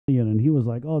he was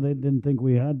like, "Oh, they didn't think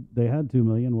they had 2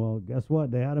 million." Well, guess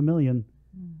what? They had a million.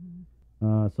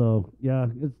 So yeah,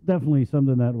 it's definitely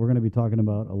something that we're going to be talking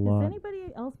about a lot. Has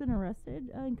anybody else been arrested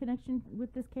in connection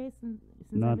with this case? Since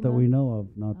Not that we know of.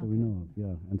 Not that we know of.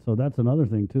 Yeah, and so that's another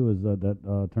thing too is that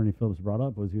Attorney Phillips brought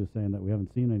up was he was saying that we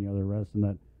haven't seen any other arrests and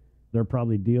that there are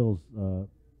probably deals,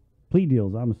 plea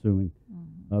deals. I'm assuming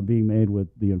being made with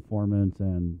the informants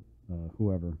and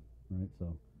whoever. Right.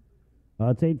 So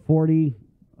it's 8:40.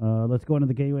 Let's go into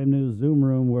the KUAM News Zoom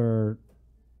room where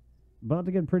about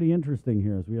to get pretty interesting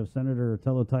here. So we have Senator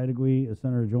Telo Taitague,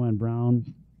 Senator Joanne Brown,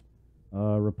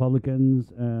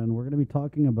 Republicans, and we're going to be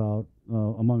talking about,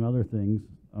 among other things,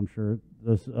 I'm sure,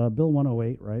 this Bill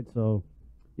 108, right? So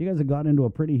you guys have got into a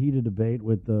pretty heated debate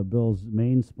with the bill's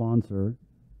main sponsor,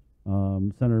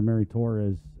 Senator Mary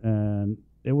Torres, and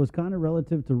it was kind of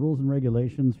relative to rules and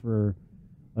regulations for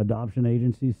adoption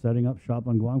agencies setting up shop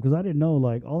on Guam, because I didn't know,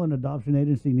 like, all an adoption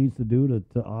agency needs to do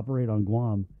to operate on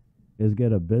Guam is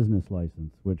get a business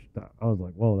license, which I was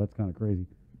like, whoa, that's kind of crazy.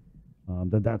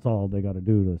 That's all they got to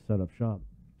do to set up shop.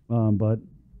 But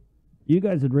you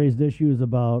guys had raised issues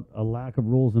about a lack of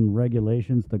rules and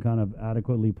regulations to kind of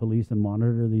adequately police and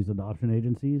monitor these adoption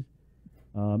agencies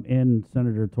in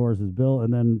Senator Torres's bill.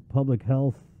 And then Public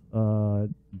Health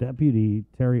Deputy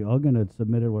Terry Uggan had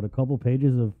submitted, a couple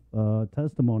pages of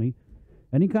testimony.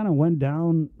 And he kind of went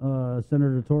down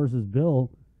Senator Torres's bill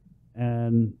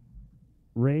and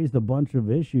raised a bunch of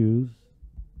issues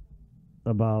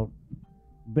about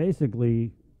basically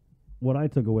what I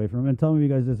took away from him. And tell me if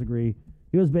you guys disagree.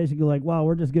 He was basically like, wow,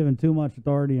 we're just giving too much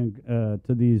authority to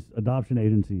these adoption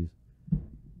agencies.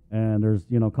 And there's,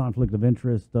 conflict of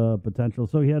interest potential.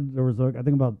 So there was, I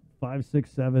think, about 5,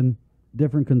 6, 7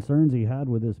 different concerns he had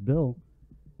with this bill.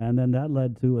 And then that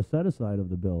led to a set-aside of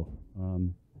the bill.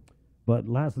 But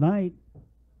last night,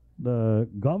 the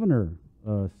governor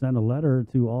sent a letter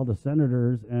to all the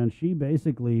senators, and she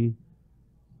basically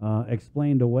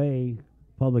explained away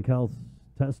public health's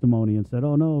testimony and said,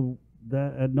 oh, no,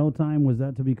 that at no time was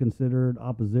that to be considered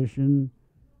opposition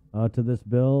to this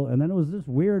bill. And then it was just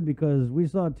weird because we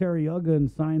saw Terry Uggan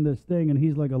sign this thing, and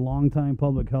he's like a longtime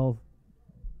public health.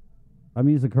 I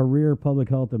mean, he's a career public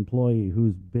health employee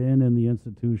who's been in the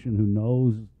institution, who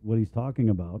knows what he's talking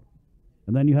about.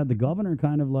 And then you had the governor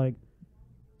kind of like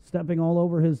stepping all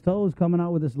over his toes, coming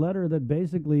out with this letter that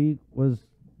basically was,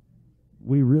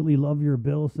 we really love your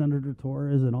bill, Senator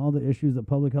Torres, and all the issues that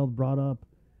public health brought up.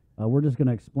 We're just going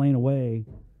to explain away.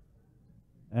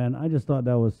 And I just thought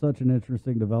that was such an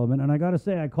interesting development. And I got to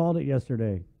say, I called it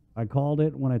yesterday. I called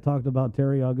it when I talked about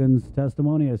Terry Uggan's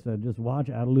testimony. I said, just watch,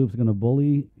 Adaloop's going to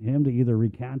bully him to either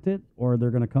recant it or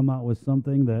they're going to come out with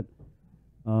something that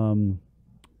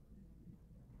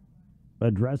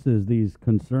addresses these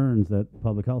concerns that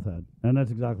public health had. And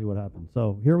that's exactly what happened.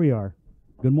 So here we are.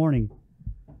 Good morning.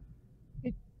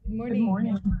 Good morning. Good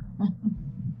morning.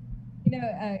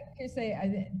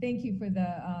 Kirsay, thank you for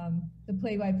the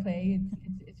play-by-play.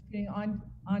 It's pretty on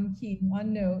key,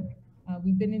 on note.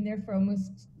 We've been in there for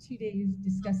almost 2 days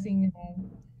discussing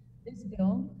this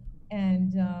bill,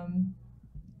 and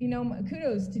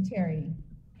kudos to Terry.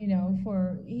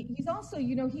 He's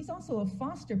also a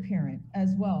foster parent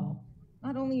as well.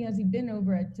 Not only has he been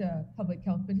over at Public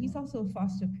Health, but he's also a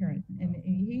foster parent, and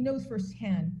he knows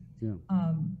firsthand. Yeah.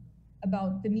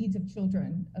 About the needs of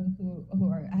children who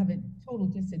have a total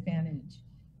disadvantage,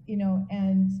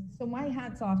 and so my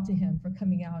hat's off to him for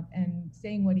coming out and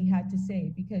saying what he had to say,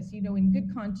 because, in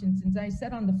good conscience, and I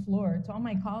said on the floor to all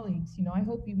my colleagues, I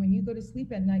hope when you go to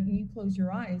sleep at night and you close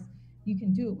your eyes, you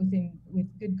can do it with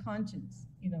good conscience.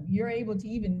 You're able to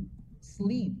even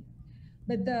sleep.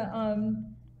 But the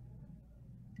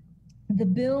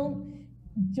bill,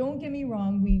 don't get me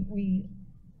wrong, we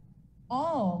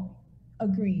all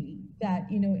agree that,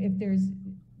 if there's,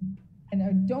 and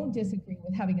I don't disagree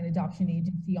with having an adoption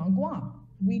agency on Guam.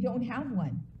 We don't have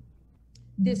one.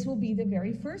 This will be the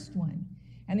very first one.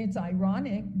 And it's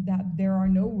ironic that there are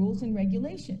no rules and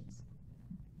regulations.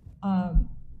 And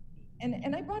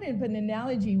I brought up an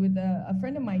analogy with a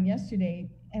friend of mine yesterday,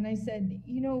 and I said,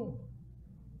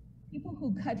 people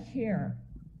who cut hair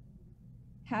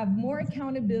have more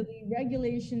accountability,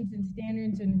 regulations, and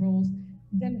standards and rules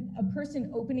than a person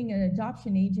opening an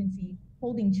adoption agency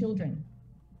holding children.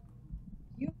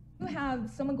 You have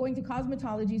someone going to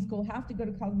cosmetology school, have to go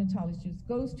to cosmetology,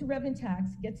 goes to Rev and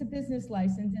Tax, gets a business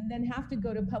license, and then have to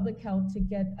go to public health to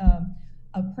get a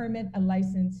permit, a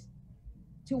license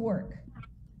to work.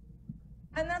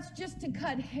 And that's just to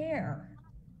cut hair.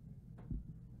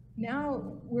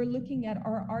 Now we're looking at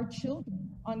our children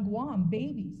on Guam,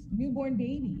 babies, newborn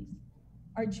babies,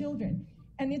 our children.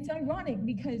 And it's ironic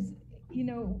because you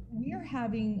know, we're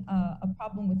having a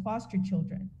problem with foster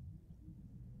children.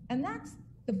 And that's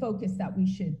the focus that we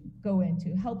should go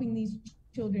into, helping these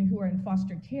children who are in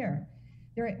foster care.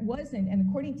 There wasn't, and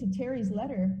according to Terry's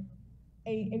letter,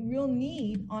 a real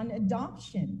need on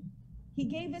adoption. He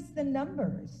gave us the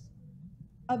numbers.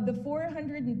 Of the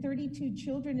 432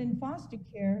 children in foster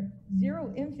care,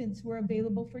 0 infants were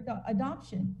available for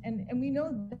adoption. And we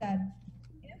know that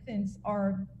infants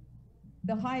are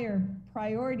the higher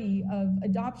priority of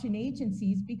adoption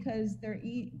agencies because they're,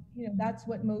 you know, that's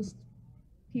what most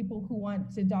people who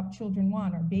want to adopt children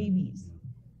want, are babies.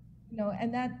 You know,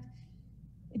 and that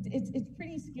it's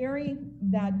pretty scary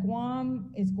that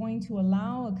Guam is going to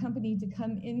allow a company to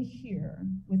come in here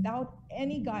without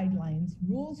any guidelines,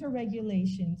 rules or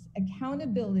regulations,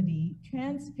 accountability,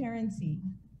 transparency,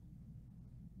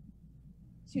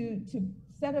 to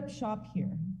set up shop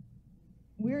here.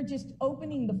 We're just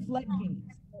opening the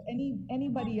floodgates for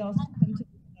anybody else to come to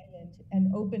the island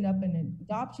and open up an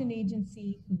adoption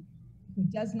agency who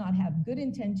does not have good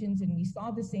intentions. And we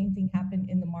saw the same thing happen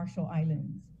in the Marshall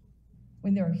Islands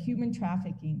when there are human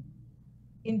trafficking,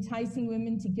 enticing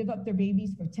women to give up their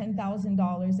babies for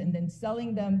 $10,000 and then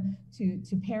selling them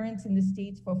to parents in the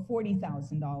States for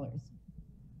 $40,000.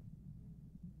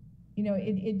 You know,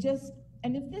 it just,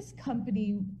 and if this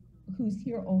company who's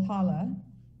here, Ohala,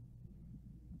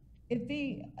 if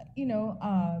they, you know,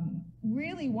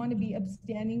 really want to be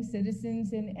upstanding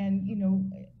citizens and, you know,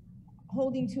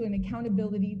 holding to an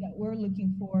accountability that we're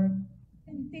looking for,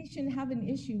 and they shouldn't have an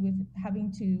issue with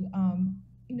having to,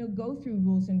 you know, go through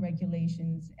rules and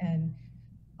regulations and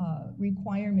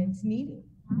requirements needed.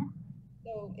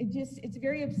 So it's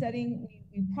very upsetting.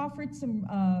 We proffered some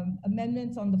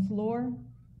amendments on the floor,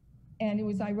 and it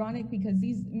was ironic because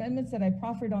these amendments that I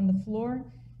proffered on the floor,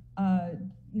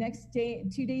 next day,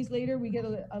 2 days later, we get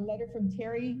a letter from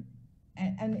Terry,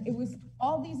 and it was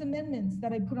all these amendments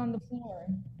that I put on the floor,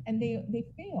 and they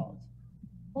failed.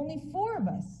 Only four of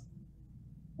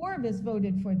us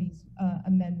voted for these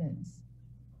amendments.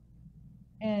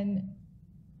 And,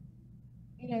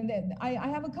 you know, that I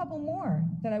have a couple more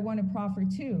that I want to proffer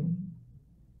too.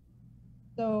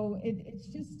 So it's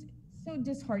just so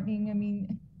disheartening. I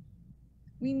mean,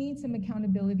 we need some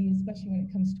accountability, especially when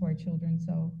it comes to our children.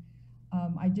 So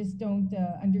I just don't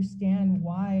understand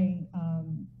why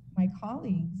my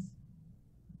colleagues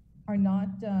are not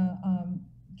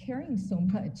caring so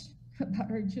much about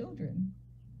our children.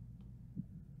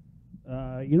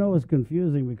 You know, it's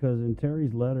confusing because in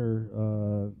Terry's letter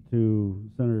to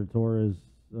Senator Torres,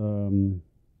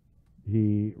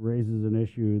 he raises an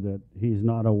issue that he's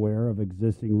not aware of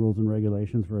existing rules and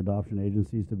regulations for adoption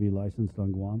agencies to be licensed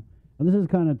on Guam. And this is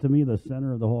kind of, to me, the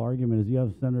center of the whole argument is you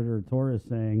have Senator Torres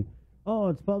saying, oh,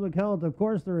 it's public health, of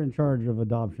course they're in charge of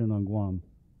adoption on Guam.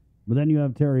 But then you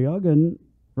have Terry Uggan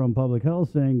from Public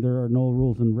Health saying there are no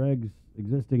rules and regs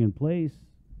existing in place.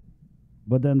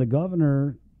 But then the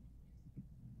governor,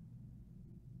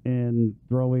 in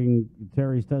throwing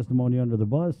Terry's testimony under the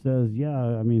bus, says,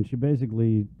 yeah, I mean, she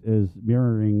basically is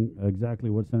mirroring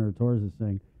exactly what Senator Torres is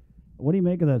saying. What do you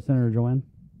make of that, Senator Joanne?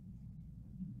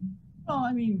 Well,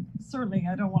 I mean, certainly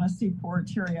I don't want to see poor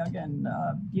Terry Uggan,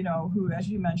 you know, who, as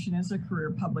you mentioned, is a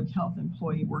career public health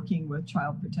employee working with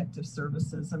Child Protective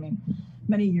Services. I mean,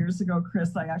 many years ago,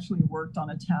 Chris, I actually worked on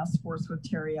a task force with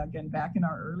Terry Uggan back in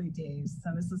our early days,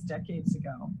 and this is decades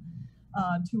ago,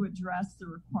 to address the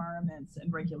requirements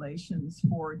and regulations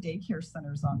for daycare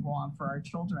centers on Guam for our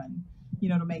children, you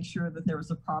know, to make sure that there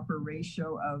was a proper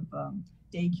ratio of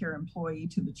daycare employee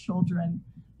to the children,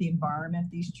 the environment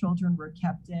these children were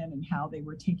kept in and how they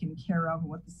were taken care of, and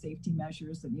what the safety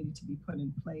measures that needed to be put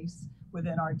in place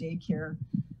within our daycare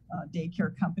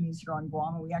companies here on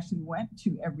Guam. And we actually went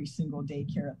to every single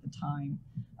daycare at the time,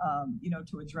 you know,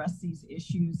 to address these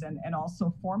issues and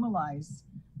also formalize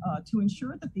to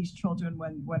ensure that these children,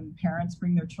 when parents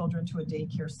bring their children to a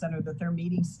daycare center, that they're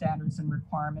meeting standards and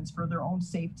requirements for their own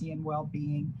safety and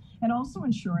well-being, and also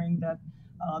ensuring that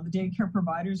the daycare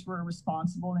providers were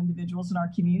responsible individuals in our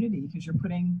community, because you're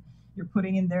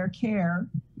putting in their care,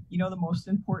 you know, the most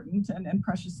important and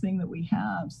precious thing that we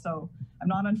have. So I'm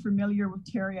not unfamiliar with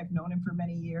Terry. I've known him for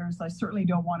many years. I certainly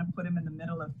don't want to put him in the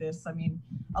middle of this. I mean,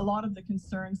 a lot of the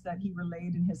concerns that he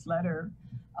relayed in his letter,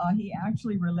 he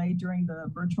actually relayed during the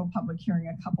virtual public hearing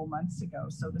a couple months ago.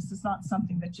 So this is not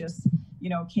something that just, you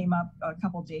know, came up a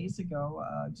couple days ago,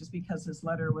 just because his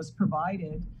letter was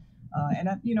provided. And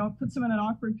that, you know, puts him in an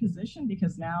awkward position,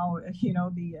 because now, you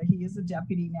know, he is a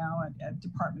deputy now at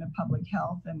Department of Public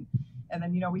Health. And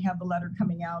then, you know, we have the letter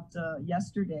coming out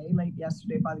late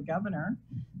yesterday by the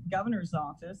governor's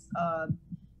office,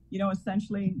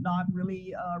 essentially not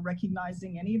really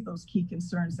recognizing any of those key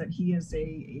concerns that he is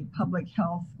a public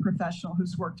health professional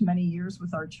who's worked many years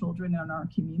with our children and our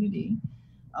community.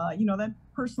 That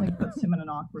personally puts him in an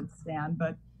awkward stand,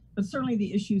 but certainly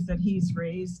the issues that he's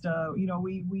raised,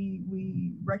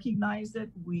 we recognize it,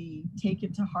 we take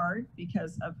it to heart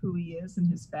because of who he is and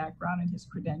his background and his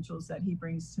credentials that he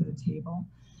brings to the table.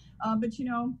 But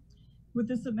with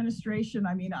this administration,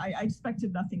 I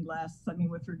expected nothing less.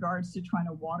 With regards to trying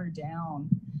to water down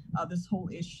this whole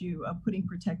issue of putting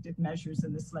protective measures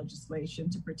in this legislation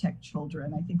to protect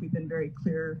children. I think we've been very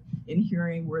clear in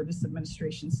hearing where this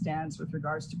administration stands with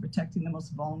regards to protecting the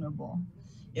most vulnerable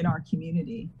in our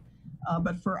community.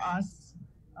 But for us,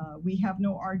 we have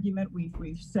no argument.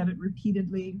 We've said it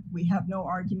repeatedly. We have no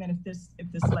argument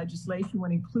if this legislation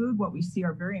would include what we see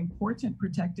are very important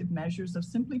protective measures of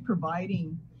simply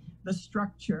providing the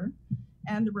structure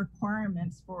and the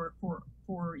requirements for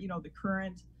the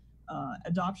current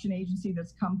adoption agency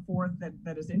that's come forth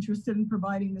that is interested in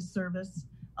providing this service.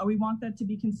 We want that to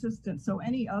be consistent. So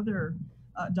any other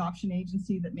adoption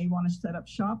agency that may want to set up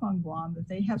shop on Guam, that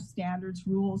they have standards,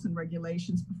 rules, and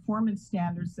regulations, performance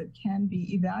standards that can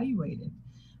be evaluated.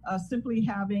 Simply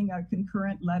having a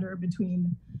concurrent letter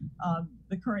between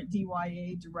the current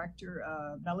DYA director,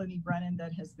 Melanie Brennan,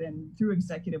 that has been, through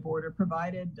executive order,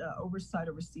 provided oversight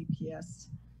over CPS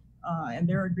and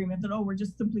their agreement that, we're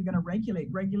just simply going to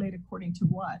regulate according to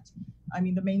what?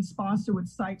 The main sponsor would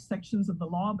cite sections of the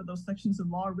law, but those sections of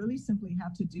law really simply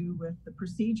have to do with the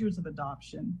procedures of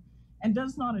adoption and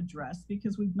does not address,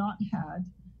 because we've not had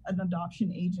an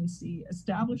adoption agency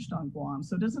established on Guam,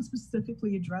 so it doesn't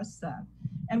specifically address that.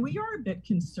 And we are a bit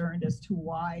concerned as to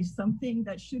why something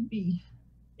that should be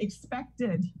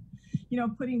expected,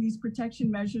 putting these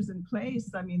protection measures in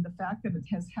place, the fact that it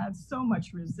has had so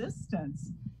much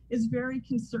resistance is very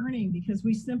concerning, because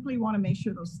we simply want to make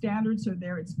sure those standards are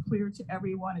there, it's clear to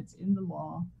everyone, it's in the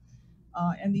law.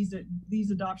 And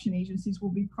these adoption agencies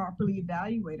will be properly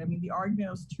evaluated. The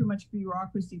argument is too much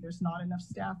bureaucracy, there's not enough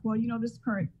staff. Well, this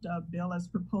current bill as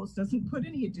proposed doesn't put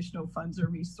any additional funds or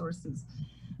resources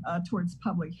towards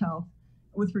public health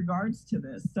with regards to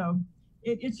this. So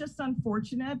it's just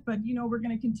unfortunate, but we're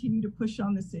going to continue to push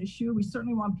on this issue. We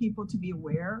certainly want people to be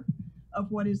aware of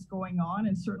what is going on,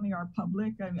 and certainly our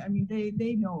public,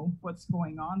 they know what's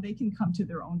going on. They can come to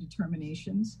their own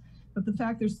determinations. But the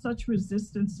fact there's such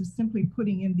resistance to simply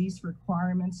putting in these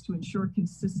requirements to ensure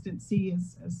consistency,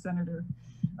 as Senator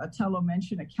Telo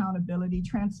mentioned, accountability,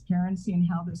 transparency in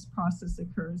how this process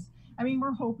occurs.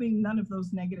 We're hoping none of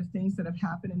those negative things that have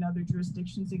happened in other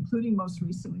jurisdictions, including most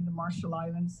recently the Marshall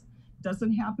Islands,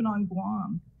 doesn't happen on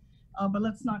Guam. But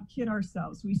let's not kid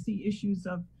ourselves. We see issues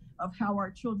of how our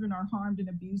children are harmed and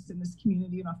abused in this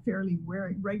community on a fairly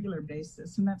regular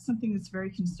basis. And that's something that's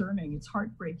very concerning. It's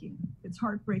heartbreaking. It's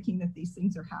heartbreaking that these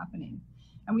things are happening.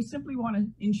 And we simply want to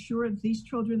ensure that these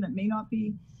children that may not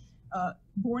be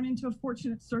born into a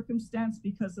fortunate circumstance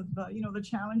because of the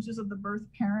challenges of the birth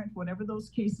parent, whatever those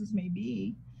cases may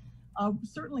be,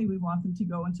 certainly we want them to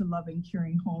go into loving,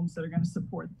 caring homes that are going to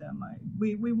support them.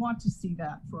 We want to see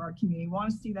that for our community. We want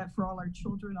to see that for all our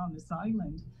children on this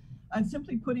island. And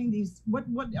simply putting these, what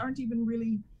aren't even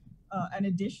really an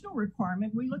additional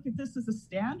requirement, we look at this as a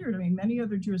standard. Many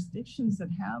other jurisdictions that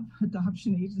have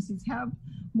adoption agencies have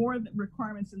more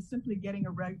requirements than simply getting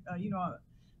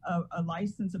a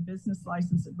license, a business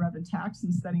license at Rev and Tax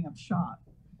and setting up shop.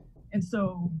 And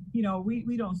so,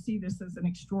 we don't see this as an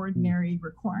extraordinary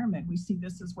requirement. We see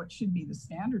this as what should be the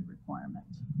standard requirement.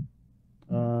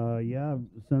 Yeah,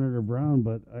 Senator Brown,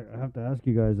 but I have to ask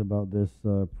you guys about this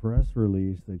press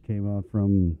release that came out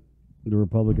from the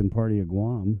Republican Party of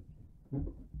Guam.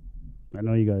 I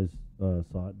know you guys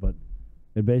saw it, but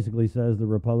it basically says the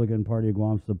Republican Party of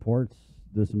Guam supports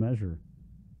this measure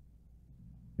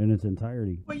in its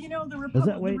entirety. Well,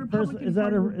 the is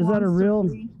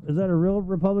that a real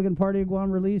Republican Party of Guam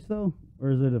release though? Or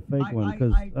is it a fake one?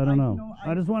 Because I don't know.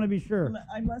 I just want to be sure.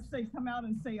 Unless they come out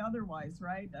and say otherwise,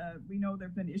 right? We know there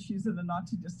have been issues in the not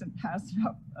too distant past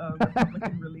about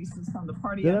Republican releases from the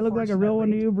party. Did that look like a real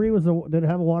one to you, Bree? Did it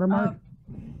have a watermark?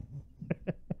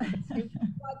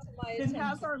 It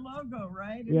has our logo,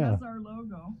 right? It Yeah. has our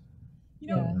logo.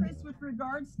 Chris, with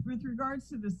regards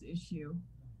to this issue,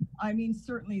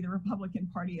 certainly the Republican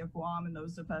Party of Guam and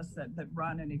those of us that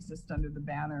run and exist under the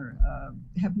banner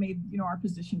have made, our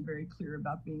position very clear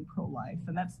about being pro-life.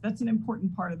 And that's an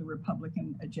important part of the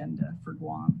Republican agenda for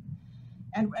Guam.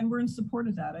 And we're in support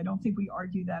of that. I don't think we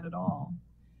argue that at all.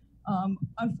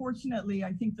 Unfortunately,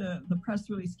 I think the press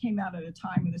release came out at a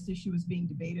time when this issue was being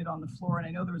debated on the floor, and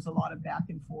I know there was a lot of back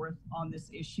and forth on this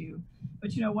issue.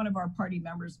 But, you know, one of our party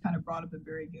members kind of brought up a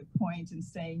very good point in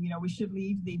saying, you know, we should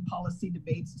leave the policy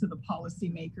debates to the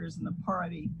policymakers, and the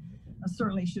party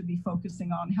certainly should be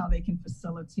focusing on how they can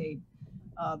facilitate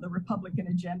the Republican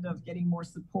agenda of getting more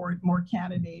support, more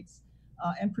candidates,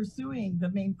 and pursuing the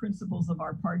main principles of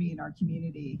our party and our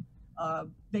community.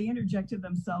 They interjected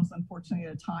themselves, unfortunately,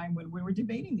 at a time when we were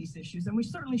debating these issues, and we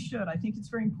certainly should. I think it's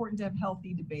very important to have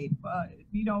healthy debate.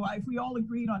 You know, if we all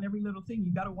agreed on every little thing,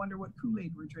 you got to wonder what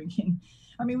Kool-Aid we're drinking.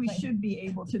 I mean, we should be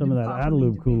able to some of that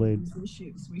Adelaide Kool-Aid these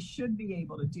issues. We should be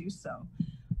able to do so.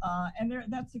 And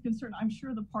that's a concern. I'm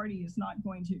sure the party is not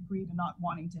going to agree to not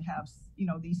wanting to have, you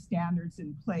know, these standards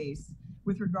in place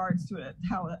with regards to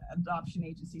how an adoption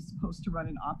agency is supposed to run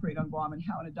and operate on Guam, and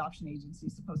how an adoption agency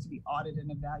is supposed to be audited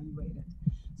and evaluated.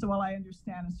 So while I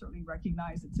understand and certainly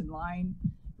recognize it's in line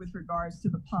with regards to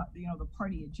the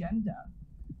party agenda,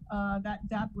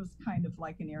 that was kind of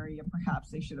like an area perhaps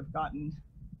they should have gotten,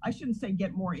 I shouldn't say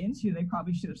get more into, they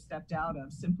probably should have stepped out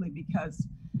of, simply because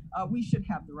we should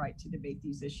have the right to debate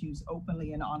these issues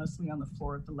openly and honestly on the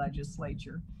floor of the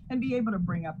legislature, and be able to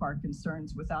bring up our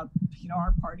concerns without, you know,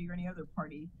 our party or any other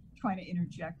party trying to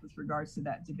interject with regards to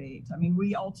that debate. I mean,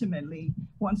 we ultimately,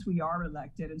 once we are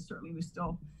elected, and certainly we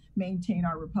still maintain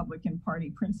our Republican Party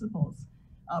principles,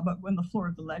 but when the floor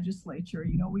of the legislature,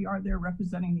 you know, we are there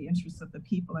representing the interests of the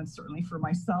people. And certainly for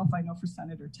myself, I know for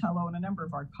Senator Telo and a number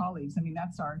of our colleagues, I mean,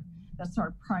 that's our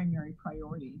primary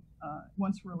priority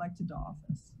once we're elected to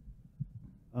office.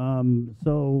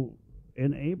 So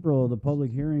in April, the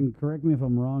public hearing, correct me if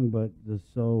I'm wrong, but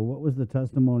so what was the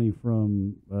testimony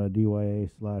from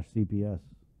DYA/CPS?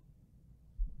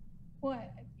 Well,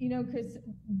 you know, Chris,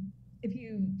 if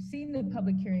you've seen the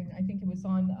public hearing, I think it was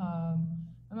on,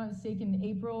 I'm not mistaken,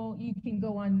 April, you can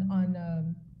go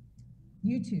on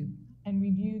YouTube and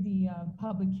review the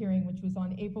public hearing, which was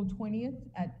on April 20th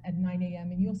at 9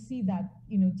 a.m. And you'll see that,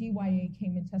 you know, DYA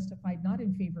came and testified not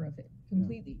in favor of it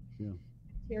completely. Yeah.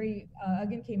 Terry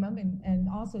again came up and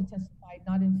also testified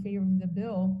not in favor of the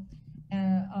bill,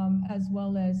 as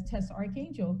well as Tess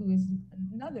Archangel, who is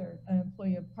another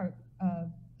employee of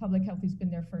public health who's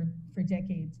been there for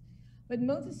decades. But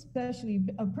most especially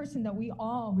a person that we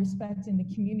all respect in the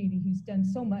community who's done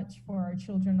so much for our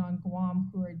children on Guam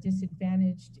who are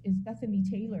disadvantaged is Bethany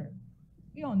Taylor.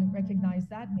 We all recognize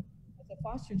that name as a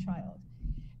foster child.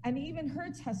 And even her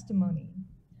testimony,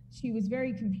 she was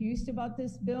very confused about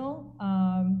this bill.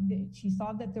 She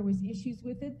saw that there was issues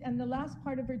with it. And the last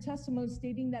part of her testimony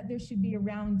stating that there should be a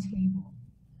round table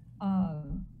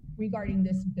regarding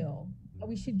this bill.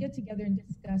 We should get together and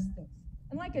discuss this.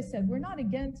 And like I said, we're not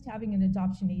against having an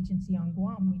adoption agency on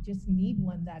Guam. We just need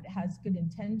one that has good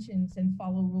intentions and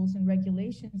follow rules and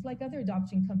regulations like other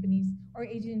adoption companies or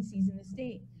agencies in the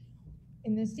states,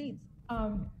 and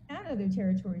other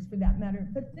territories for that matter.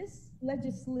 But this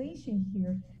legislation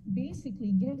here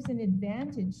basically gives an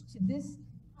advantage to this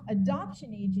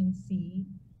adoption agency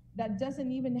that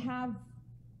doesn't even have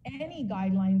any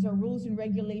guidelines or rules and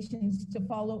regulations to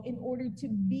follow in order to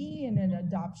be in an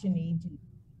adoption agency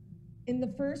in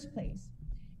the first place.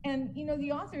 And you know,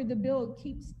 the author of the bill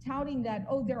keeps touting that,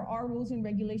 oh, there are rules and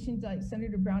regulations like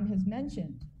Senator Brown has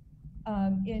mentioned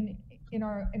in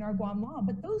our Guam law,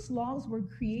 but those laws were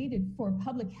created for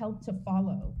public health to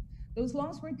follow. Those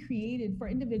laws were created for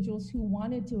individuals who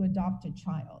wanted to adopt a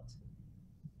child.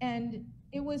 And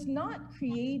it was not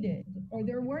created, or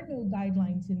there were no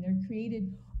guidelines in there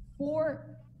created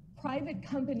for private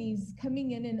companies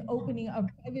coming in and opening a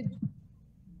private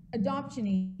adoption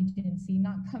agency,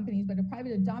 not companies, but a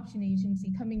private adoption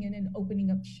agency coming in and opening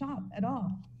up shop at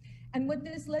all. And what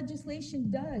this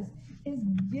legislation does is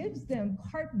gives them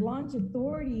carte blanche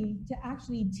authority to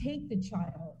actually take the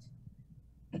child.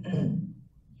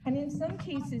 And in some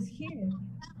cases here,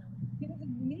 there's a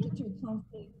major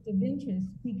conflict of interest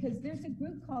because there's a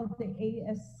group called the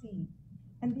ASC.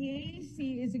 And the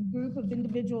AAC is a group of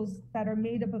individuals that are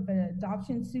made up of an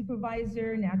adoption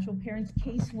supervisor, natural parents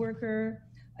caseworker,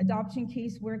 adoption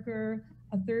caseworker,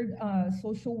 a third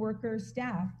social worker,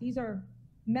 staff. These are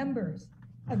members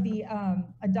of the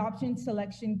Adoption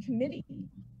Selection Committee.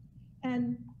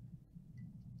 And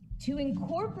to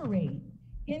incorporate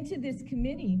into this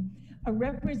committee a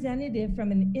representative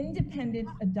from an independent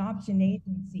adoption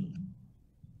agency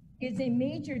is a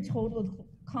major total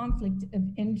conflict of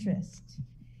interest.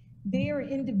 They are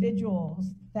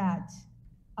individuals that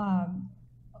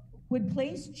would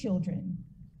place children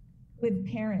with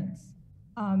parents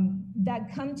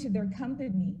that come to their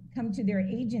company, come to their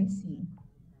agency,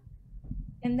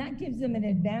 And that gives them an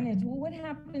advantage. Well, what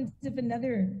happens if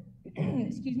another,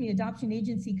 excuse me, adoption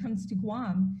agency comes to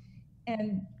Guam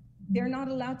and they're not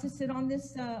allowed to sit on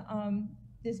this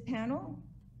this panel?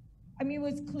 I mean, it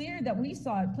was clear that we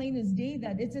saw it plain as day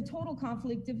that it's a total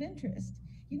conflict of interest.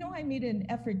 You know, I made an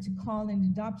effort to call an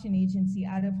adoption agency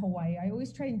out of Hawaii. I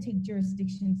always try and take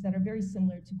jurisdictions that are very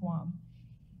similar to Guam,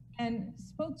 and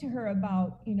spoke to her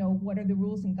about, you know, what are the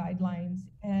rules and guidelines.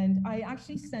 And I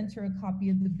actually sent her a copy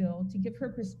of the bill to give her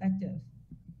perspective.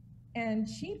 And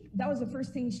that was the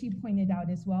first thing she pointed out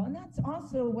as well. And that's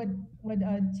also what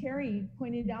Terry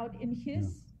pointed out in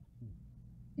his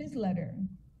letter.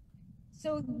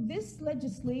 So this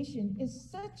legislation is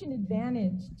such an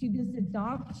advantage to this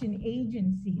adoption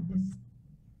agency,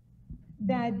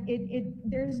 that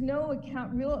there's no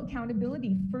real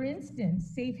accountability. For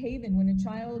instance, Safe Haven, when a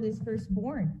child is first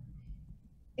born,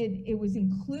 it was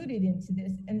included into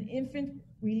this. An infant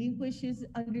relinquishes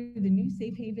under the new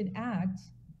Safe Haven Act,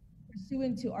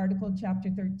 pursuant to Article Chapter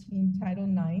 13, Title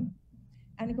 9,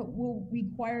 and it will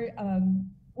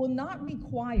not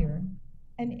require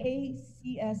an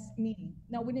ACS meeting.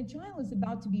 Now, when a child is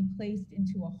about to be placed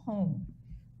into a home,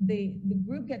 the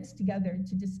group gets together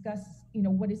to discuss, you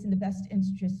know, what is in the best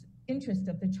interest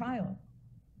of the child.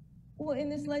 Well, in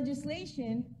this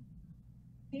legislation,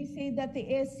 they say that the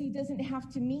ASC doesn't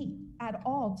have to meet at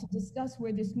all to discuss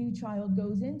where this new child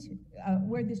goes into,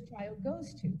 where this child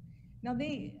goes to. Now,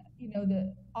 the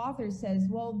author says,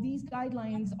 well, these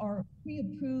guidelines are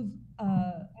pre-approved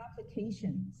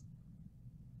applications.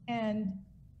 And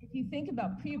if you think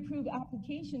about pre-approved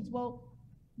applications, well,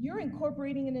 you're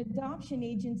incorporating an adoption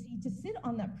agency to sit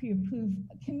on that pre-approved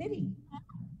committee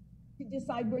to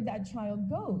decide where that child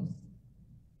goes.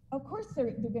 Of course,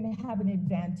 they're going to have an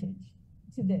advantage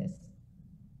to this.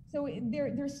 So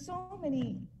there's so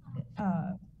many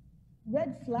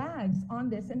red flags on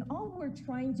this, and all we're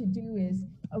trying to do is,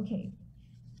 okay,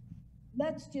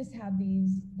 let's just have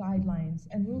these guidelines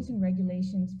and rules and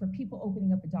regulations for people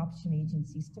opening up adoption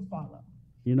agencies to follow.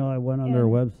 You know, I went on their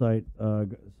website.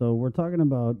 So we're talking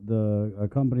about a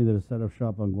company that has set up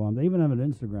shop on Guam. They even have an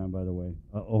Instagram, by the way,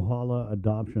 Ohala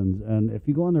Adoptions. And if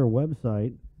you go on their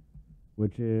website,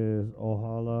 which is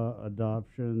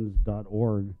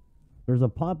ohalaadoptions.org, there's a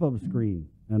pop-up screen,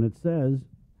 and it says,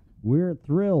 "We're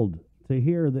thrilled to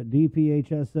hear that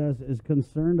DPHSS is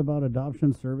concerned about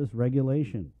adoption service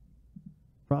regulation.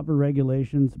 Proper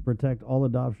regulations protect all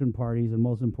adoption parties, and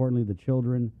most importantly, the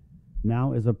children.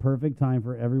 Now is a perfect time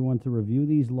for everyone to review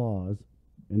these laws,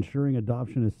 ensuring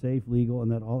adoption is safe, legal, and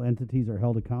that all entities are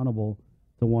held accountable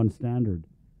to one standard.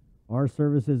 Our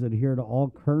services adhere to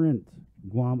all current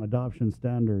Guam adoption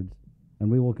standards, and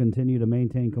we will continue to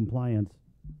maintain compliance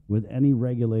with any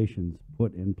regulations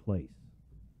put in place."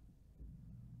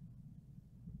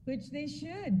 Which they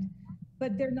should,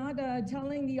 but they're not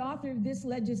telling the author of this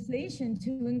legislation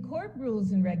to incorporate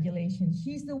rules and regulations.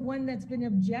 She's the one that's been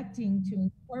objecting to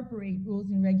incorporate rules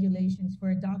and regulations for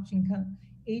adoption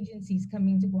agencies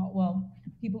coming to, well,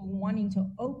 people wanting to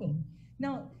open.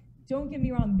 Now, don't get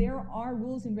me wrong, there are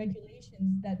rules and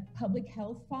regulations that public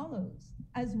health follows,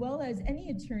 as well as any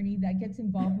attorney that gets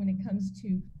involved when it comes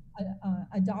to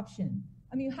adoption.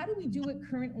 I mean, how do we do it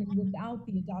currently without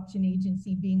the adoption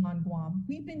agency being on Guam?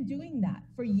 We've been doing that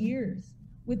for years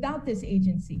without this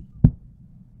agency.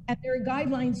 And there are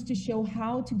guidelines to show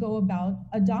how to go about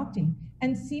adopting.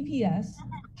 And CPS,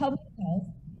 public health,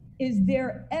 is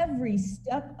there every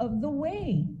step of the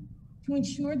way to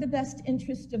ensure the best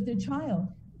interest of the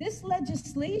child. This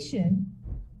legislation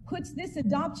puts this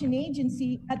adoption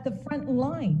agency at the front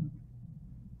line.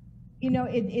 You know,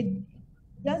 it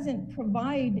doesn't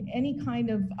provide any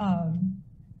kind of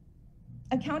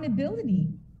accountability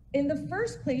in the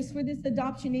first place for this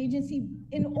adoption agency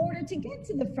in order to get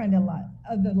to the front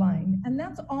of the line. And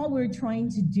that's all we're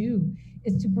trying to do,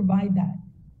 is to provide that.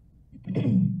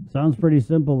 Sounds pretty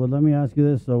simple, but let me ask you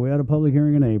this. So we had a public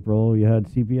hearing in April. You had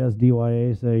CPS,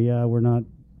 DYA say, yeah,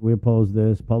 we oppose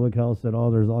this. Public health said, oh,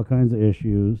 there's all kinds of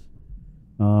issues.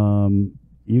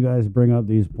 You guys bring up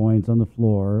these points on the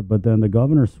floor, but then the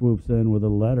governor swoops in with a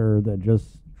letter that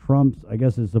just trumps, I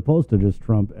guess it's supposed to just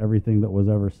trump everything that was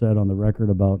ever said on the record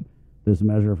about this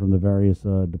measure from the various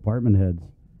department heads.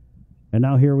 And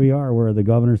now here we are, where the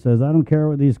governor says, I don't care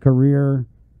what these career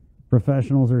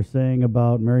professionals are saying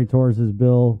about Mary Torres's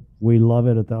bill. We love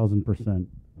it 1,000%.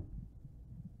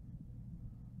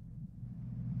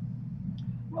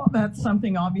 Well, that's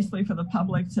something obviously for the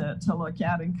public to look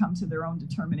at and come to their own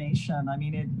determination. I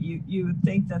mean, you would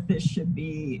think that this should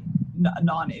be a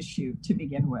non-issue to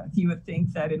begin with. You would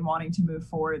think that in wanting to move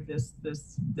forward this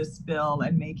bill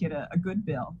and make it a good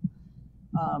bill,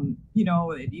 You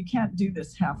know, you can't do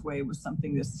this halfway with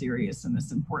something this serious and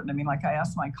this important. I mean, like I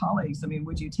asked my colleagues, I mean,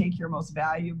 would you take your most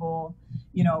valuable,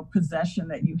 you know, possession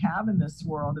that you have in this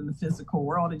world, in the physical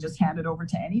world, and just hand it over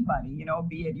to anybody, you know,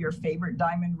 be it your favorite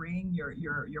diamond ring,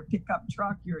 your pickup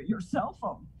truck, your cell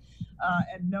phone,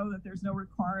 and know that there's no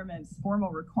requirements,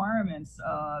 formal requirements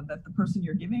that the person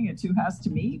you're giving it to has to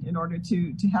meet in order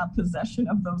to have possession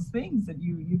of those things that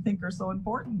you think are so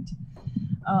important.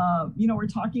 You know, we're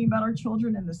talking about our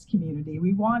children in this community.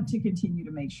 We want to continue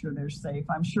to make sure they're safe.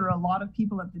 I'm sure a lot of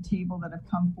people at the table that have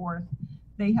come forth,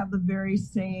 they have the very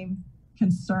same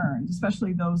concerns,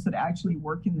 especially those that actually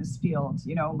work in this field.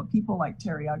 You know, people like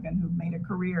Terry Uggan who've made a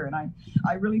career, and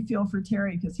I really feel for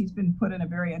Terry because he's been put in a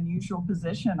very unusual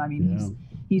position. I mean,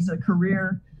 he's a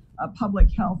career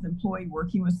public health employee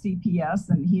working with CPS,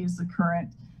 and he is the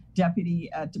current deputy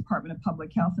at Department of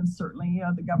Public Health, and certainly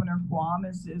the governor of Guam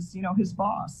is you know, his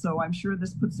boss. So I'm sure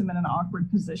this puts him in an awkward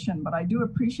position, but I do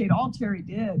appreciate all Terry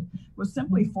did was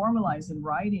simply formalize in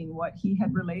writing what he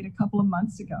had relayed a couple of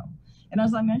months ago. And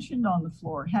as I mentioned on the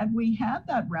floor, had we had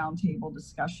that roundtable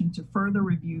discussion to further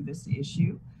review this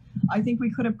issue, I think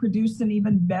we could have produced an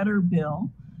even better bill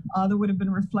that would have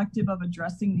been reflective of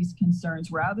addressing these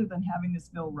concerns rather than having this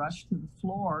bill rush to the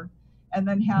floor and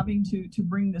then having to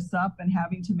bring this up and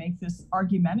having to make this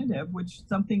argumentative, which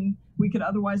something we could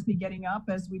otherwise be getting up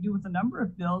as we do with a number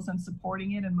of bills and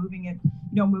supporting it and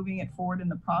moving it forward in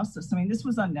the process. I mean, this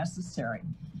was unnecessary.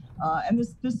 And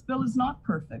this bill is not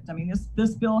perfect. I mean,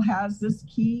 this bill has this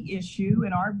key issue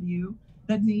in our view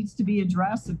that needs to be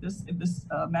addressed. If this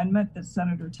amendment that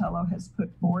Senator Telo has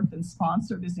put forth and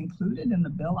sponsored is included in the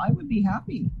bill, I would be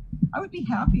happy. I would be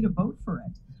happy to vote for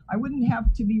it. I wouldn't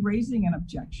have to be raising an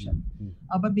objection,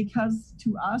 but because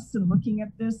to us and looking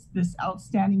at this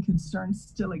outstanding concern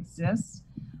still exists,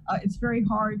 it's very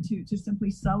hard to simply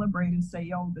celebrate and say,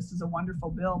 "Yo, this is a wonderful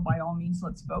bill. By all means,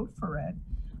 let's vote for it."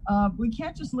 We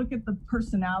can't just look at the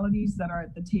personalities that are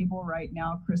at the table right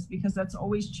now, Chris, because that's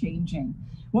always changing.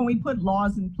 When we put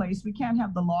laws in place, we can't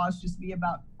have the laws just be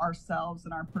about ourselves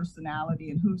and our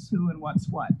personality and who's who and what's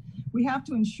what. We have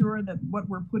to ensure that what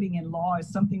we're putting in law is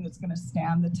something that's going to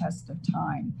stand the test of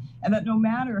time, and that no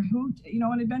matter who, you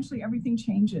know, and eventually everything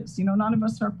changes. You know, none of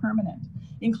us are permanent,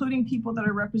 including people that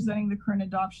are representing the current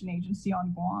adoption agency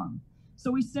on Guam.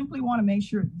 So we simply want to make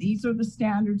sure these are the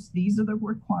standards, these are the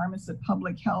requirements that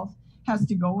public health has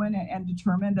to go in and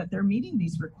determine that they're meeting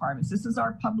these requirements. This is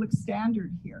our public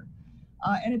standard here.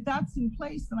 And if that's in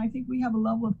place, then I think we have a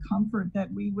level of comfort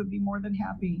that we would be more than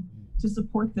happy to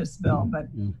support this bill. But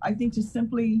I think to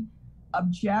simply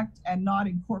object and not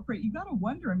incorporate, you got to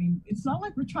wonder. I mean, it's not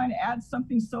like we're trying to add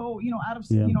something so, you know, out of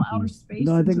you know, outer space.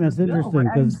 No, I think that's interesting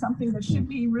because something that should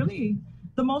be really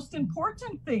the most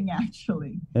important thing,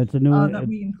 actually. It's a new that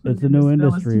we include it's a new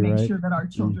industry, to make right? sure that our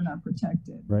children are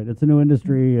protected. Right. It's a new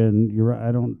industry, and you're right.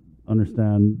 I don't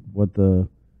understand what the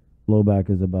blowback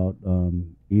is about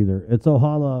either. It's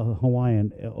Ohala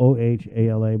Hawaiian,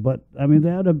 OHALA, but I mean they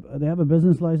have a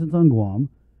business license on Guam.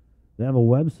 They have a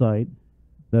website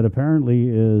that apparently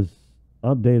is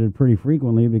updated pretty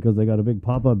frequently because they got a big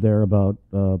pop-up there about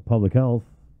public health.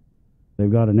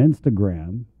 They've got an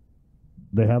Instagram.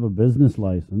 They have a business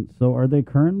license. So are they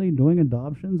currently doing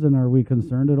adoptions, and are we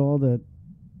concerned at all that...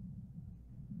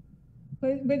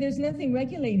 But there's nothing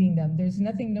regulating them. There's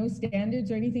nothing, no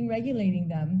standards or anything regulating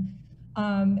them.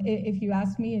 If you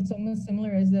ask me, it's almost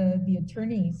similar as the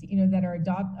attorneys, you know, that are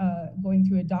going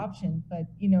through adoption. But,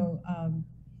 you know,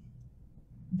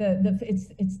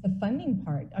 it's the funding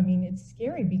part. I mean, it's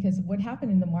scary because of what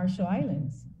happened in the Marshall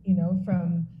Islands, you know,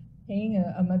 from paying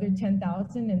a mother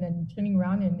 $10,000 and then turning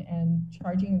around and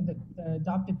charging the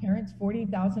adopted parents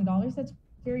 $40,000. That's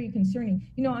very concerning.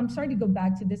 You know, I'm sorry to go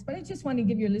back to this, but I just want to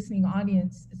give your listening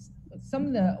audience some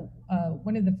of the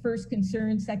one of the first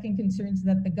concerns, second concerns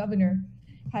that the governor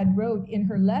had wrote in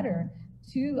her letter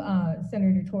to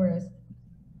Senator Torres.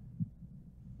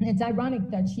 And it's ironic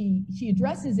that she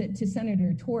addresses it to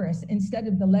Senator Torres instead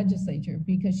of the legislature,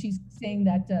 because she's saying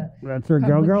that that's her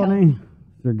girl name.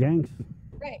 It's her gangs.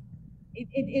 Right.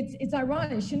 It's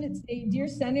ironic. Shouldn't it say, dear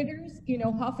senators, you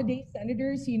know, Hafa-Day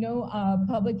senators, you know,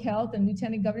 public health, and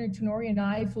Lieutenant Governor Tenori and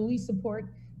I fully support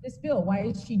this bill. Why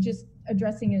is she just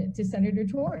addressing it to Senator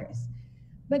Torres?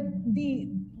 But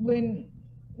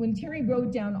when Terry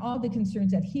wrote down all the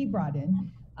concerns that he brought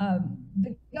in,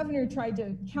 the governor tried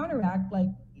to counteract, like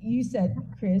you said,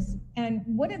 Chris, and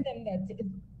one of them that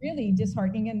is really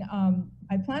disheartening, and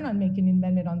I plan on making an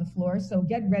amendment on the floor, so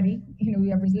get ready, you know,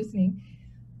 whoever's listening.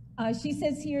 She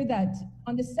says here that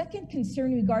on the second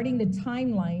concern regarding the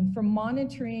timeline for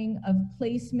monitoring of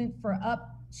placement for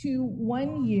up to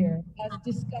 1 year, as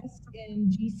discussed in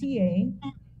GCA,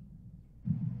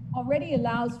 already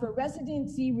allows for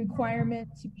residency requirement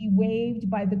to be waived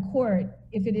by the court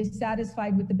if it is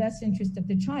satisfied with the best interest of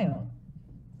the child.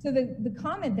 So the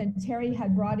comment that Terry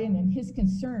had brought in and his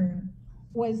concern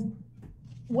was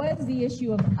the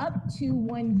issue of up to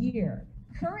 1 year.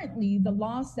 Currently, the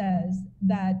law says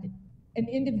that an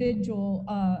individual,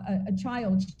 a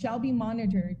child, shall be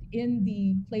monitored in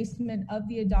the placement of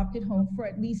the adopted home for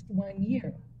at least 1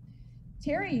 year.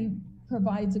 Terry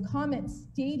provides a comment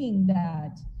stating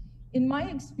that, in my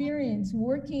experience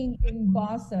working in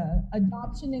BASA,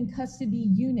 Adoption and Custody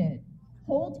Unit,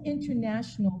 Holt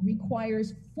International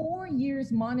requires 4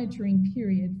 years monitoring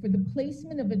period for the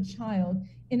placement of a child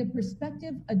in a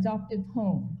prospective adoptive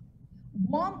home.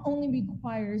 Guam only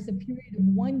requires a period of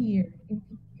 1 year in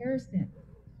comparison.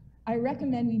 I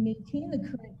recommend we maintain the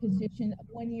current position of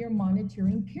 1 year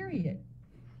monitoring period.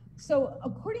 So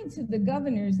according to the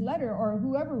governor's letter, or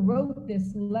whoever wrote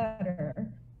this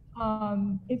letter,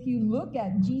 if you look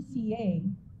at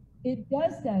GCA, it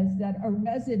does says that a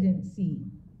residency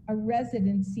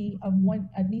of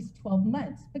at least 12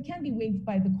 months, but can be waived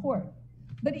by the court.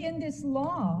 But in this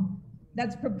law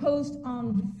that's proposed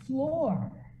on the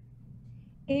floor,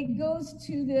 it goes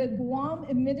to the Guam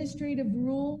Administrative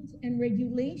Rules and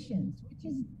Regulations, which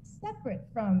is separate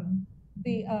from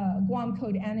the Guam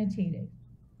Code Annotated.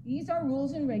 These are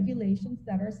rules and regulations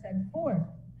that are set forth.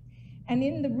 And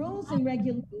in the rules and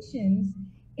regulations,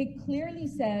 it clearly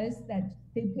says that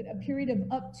they put a period of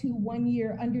up to 1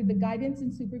 year under the guidance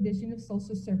and supervision of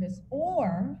social service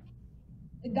or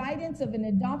the guidance of an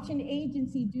adoption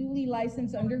agency duly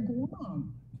licensed under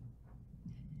Guam.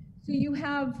 So you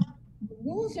have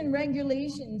rules and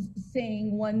regulations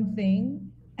saying one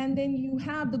thing, and then you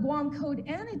have the Guam Code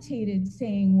Annotated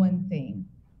saying one thing.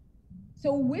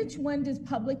 So which one does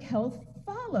public health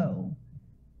follow?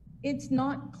 It's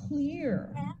not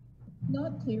clear.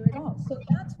 Not clear at all. So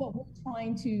that's what we're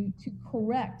trying to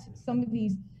correct, some of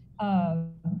these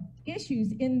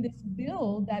issues in this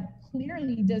bill that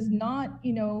clearly does not,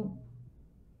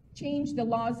 change the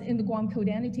laws in the Guam Code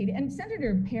Annotated. And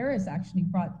Senator Paris actually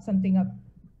brought something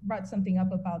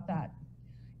up about that.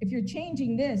 If you're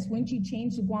changing this, wouldn't you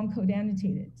change the Guam Code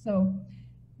Annotated? So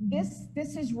this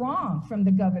is wrong from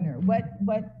the governor.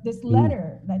 What this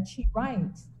letter that she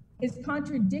writes is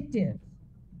contradictive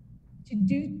to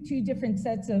do two different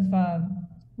sets of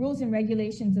rules and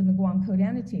regulations in the Guam Code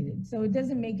Annotated. So it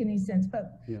doesn't make any sense.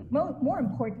 But more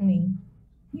importantly,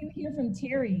 you hear from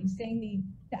Terry saying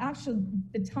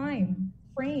the time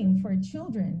frame for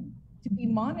children to be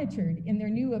monitored in their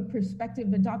new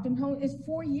prospective adoptive home is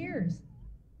 4 years.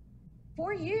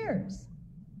 4 years.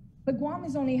 But Guam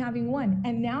is only having 1.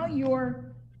 And now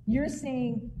you're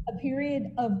saying a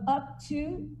period of up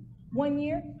to 1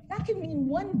 year? That could mean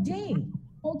 1 day.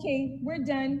 Okay, we're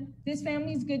done. This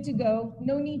family's good to go.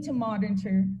 No need to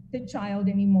monitor the child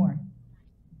anymore.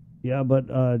 Yeah, but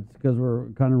it's because we're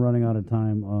kind of running out of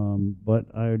time. But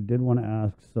I did want to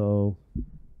ask, so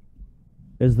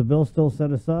is the bill still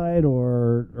set aside,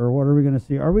 or what are we going to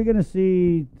see? Are we going to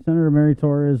see Senator Mary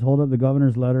Torres hold up the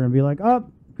governor's letter and be like,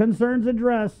 oh, concerns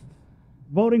addressed,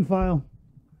 voting file?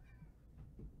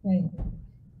 Right.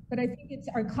 But I think it's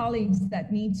our colleagues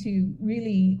that need to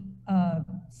really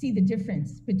see the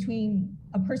difference between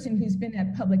a person who's been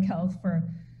at public health for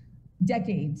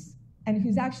decades and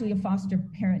who's actually a foster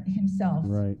parent himself.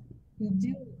 Right. Who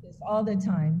deal with this all the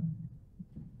time.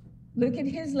 Look at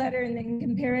his letter and then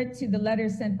compare it to the letter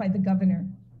sent by the governor.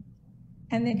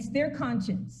 And it's their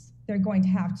conscience. They're going to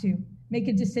have to make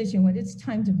a decision when it's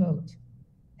time to vote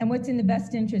and what's in the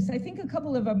best interest. I think a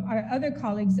couple of our other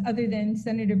colleagues, other than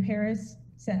Senator Paris,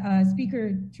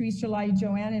 Speaker Telo Taitague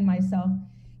Joanne, and myself,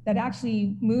 that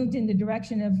actually moved in the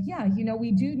direction of,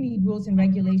 we do need rules and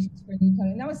regulations for a new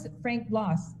code. And that was Frank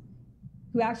Bloss,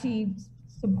 who actually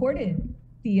supported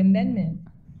the amendment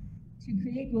to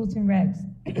create rules and regs.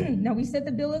 Now we set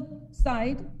the bill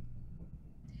aside,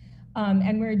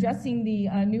 and we're addressing the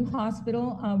new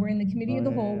hospital. We're in the committee of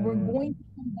the whole. We're going to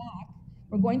come back.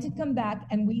 We're going to come back,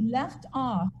 and we left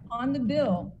off on the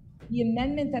bill the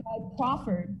amendment that I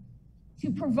proffered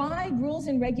to provide rules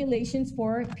and regulations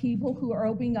for people who are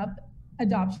opening up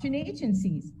adoption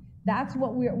agencies. That's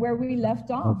where we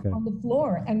left off on the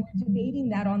floor, and we're debating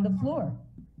that on the floor.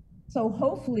 So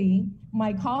hopefully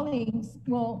my colleagues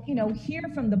will, hear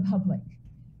from the public,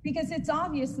 because it's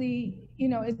obviously,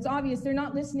 it's obvious they're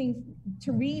not listening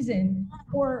to reason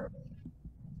or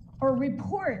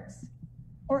reports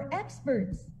or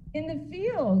experts in the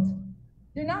field.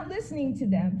 They're not listening to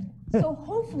them. So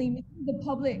hopefully the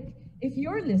public, if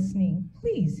you're listening,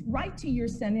 please write to your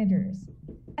senators.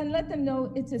 and let them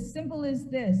know it's as simple as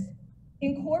this.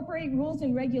 Incorporate rules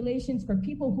and regulations for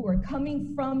people who are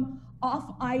coming from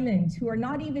off island, who are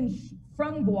not even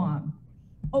from Guam,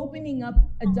 opening up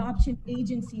adoption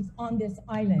agencies on this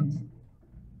island.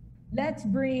 Let's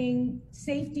bring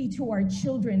safety to our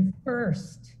children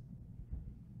first.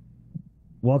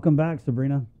 Welcome back,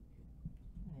 Sabrina.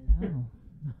 I know.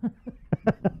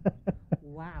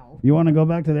 Wow. You want to go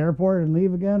back to the airport and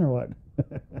leave again, or what?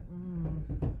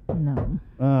 No.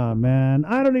 Oh, man.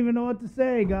 I don't even know what to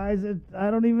say, guys.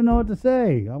 I don't even know what to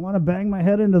say. I want to bang my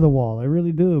head into the wall. I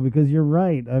really do, because you're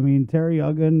right. I mean, Terry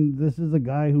Uggan, this is a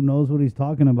guy who knows what he's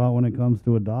talking about when it comes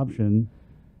to adoption.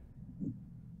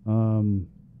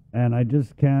 And I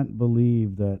just can't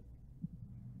believe that,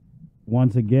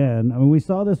 once again, I mean, we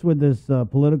saw this with this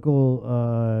political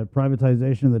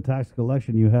privatization of the tax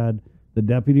collection. You had the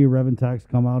deputy Reverend Tax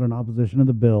come out in opposition to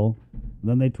the bill.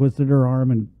 Then they twisted her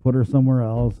arm and put her somewhere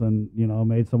else, and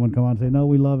made someone come out and say, "No,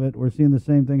 we love it." We're seeing the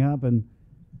same thing happen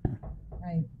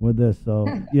with this. So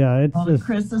yeah, it's just,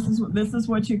 Chris, this is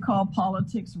what you call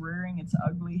politics rearing its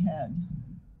ugly head.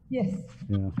 Yes.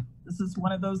 Yeah. This is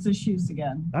one of those issues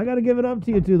again. I got to give it up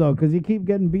to you two though, because you keep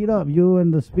getting beat up. You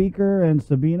and the speaker and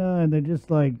Sabina, and they're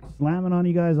just like slamming on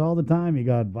you guys all the time. You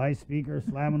got vice speaker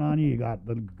slamming on you. You got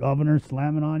the governor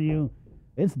slamming on you.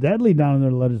 It's deadly down in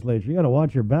the legislature. You got to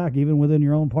watch your back, even within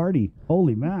your own party.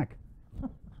 Holy mac!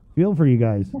 Feel for you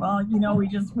guys. Well, we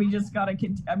just got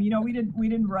to. I mean, we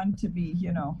didn't run to be,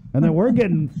 And then we're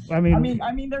getting. I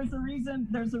mean, there's a reason.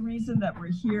 There's a reason that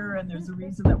we're here, and there's a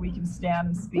reason that we can stand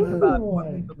and speak about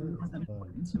what we believe is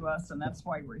important to us, and that's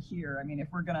why we're here. I mean, if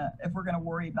we're gonna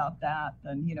worry about that,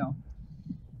 then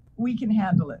we can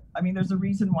handle it. I mean, there's a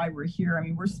reason why we're here. I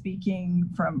mean, we're speaking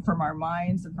from our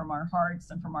minds and from our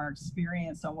hearts and from our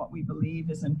experience on what we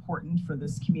believe is important for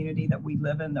this community that we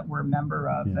live in, that we're a member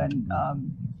of. Yeah. And,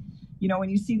 when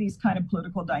you see these kind of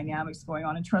political dynamics going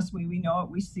on, and trust me, we know it,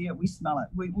 we see it, we smell it,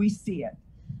 we see it.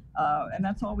 And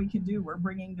that's all we can do. We're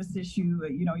bringing this issue,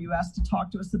 you asked to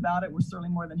talk to us about it. We're certainly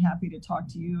more than happy to talk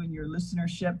to you and your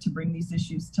listenership to bring these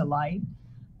issues to light.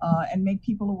 And make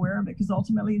people aware of it, because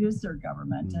ultimately it is their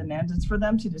government, and it's for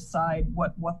them to decide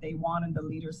what they want and the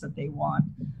leaders that they want.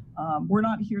 We're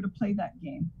not here to play that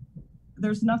game.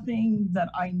 There's nothing that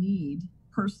I need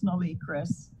personally,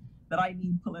 Chris, that I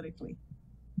need politically.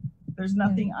 There's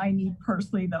nothing I need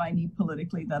personally that I need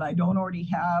politically that I don't already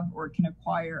have or can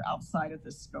acquire outside of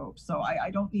the scope. So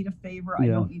I don't need a favor. Yeah. I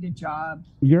don't need a job.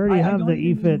 You already have the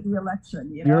EFIT. The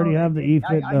election. You already have the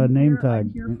EFIT name tag.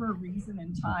 I'm here for a reason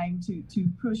and time to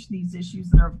push these issues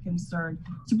that are of concern,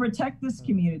 to protect this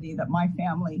community that my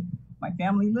family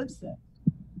lives in.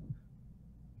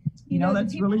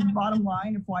 That's really the bottom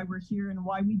line of why we're here and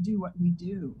why we do what we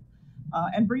do,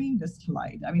 and bringing this to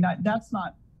light. I mean, that's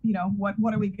not.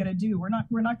 What are we going to do? We're not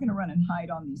going to run and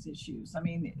hide on these issues. I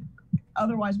mean,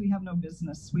 otherwise we have no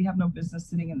business. We have no business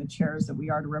sitting in the chairs that we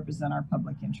are to represent our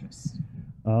public interests.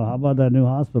 How about that new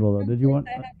hospital, though? Did you want?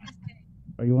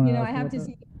 I have to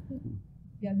say,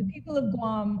 yeah, the people of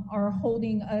Guam are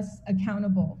holding us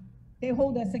accountable. They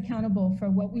hold us accountable for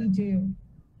what we do,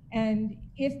 and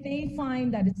if they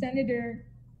find that a senator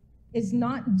is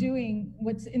not doing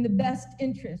what's in the best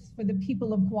interest for the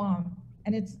people of Guam,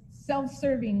 and it's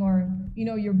self-serving, or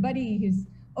your buddy who's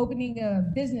opening a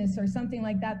business or something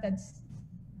like that,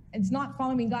 it's not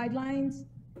following guidelines,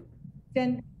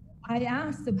 then I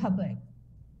ask the public,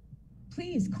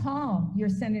 please call your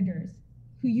senators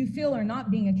who you feel are not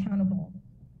being accountable,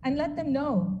 and let them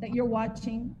know that you're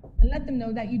watching, and let them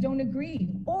know that you don't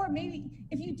agree, or maybe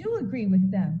if you do agree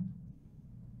with them.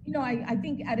 I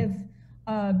think out of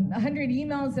 100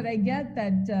 emails that I get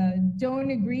that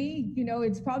don't agree,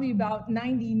 it's probably about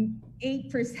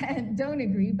 98% don't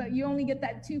agree, but you only get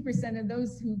that 2% of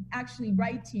those who actually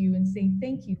write to you and say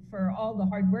thank you for all the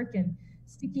hard work and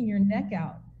sticking your neck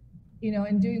out,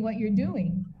 and doing what you're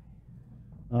doing.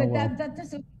 But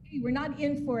that's okay. We're not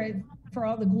in for it for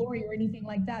all the glory or anything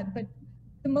like that. But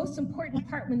the most important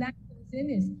part when that comes in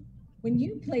is when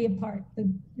you play a part,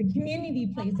 the community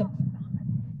plays a part.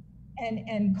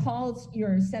 And calls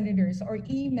your senators or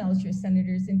emails your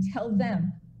senators and tell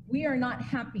them, we are not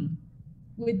happy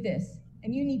with this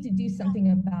and you need to do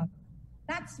something about it.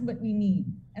 That's what we need.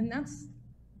 And I'm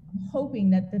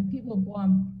hoping that the people of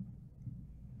Guam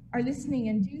are listening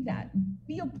and do that.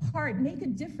 Be a part, make a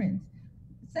difference.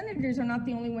 Senators are not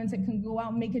the only ones that can go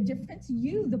out and make a difference.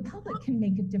 You, the public, can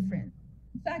make a difference.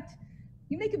 In fact,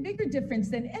 you make a bigger difference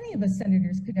than any of us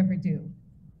senators could ever do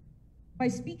by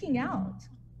speaking out.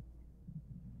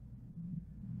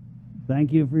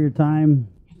 Thank you for your time,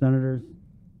 senators.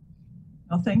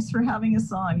 Well, thanks for having us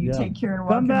on. You Yeah. take care and Come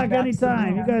welcome back anytime.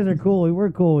 You Savannah. guys are cool.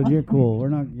 We're cool. You're cool. We're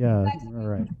not. Yeah. All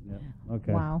right. Yeah.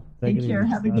 Okay. Wow. Take Take it care.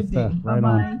 easy. Have a good That's, day. right Bye-bye.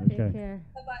 on. Take Okay. care.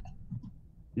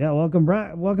 Yeah. Welcome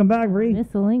back, Bree.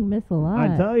 Miss a link, miss a lot.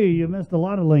 I tell you, you missed a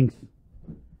lot of links.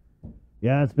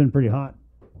 Yeah, it's been pretty hot.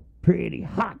 Pretty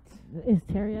hot. Is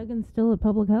Terry Huggins still at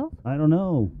Public Health? I don't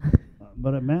know.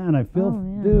 But man, I feel, Oh,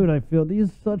 man. dude, I feel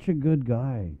he's such a good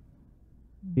guy.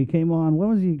 He came on. When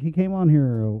was he? He came on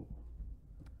here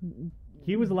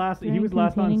He was last. He During was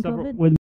last on containing several. COVID? with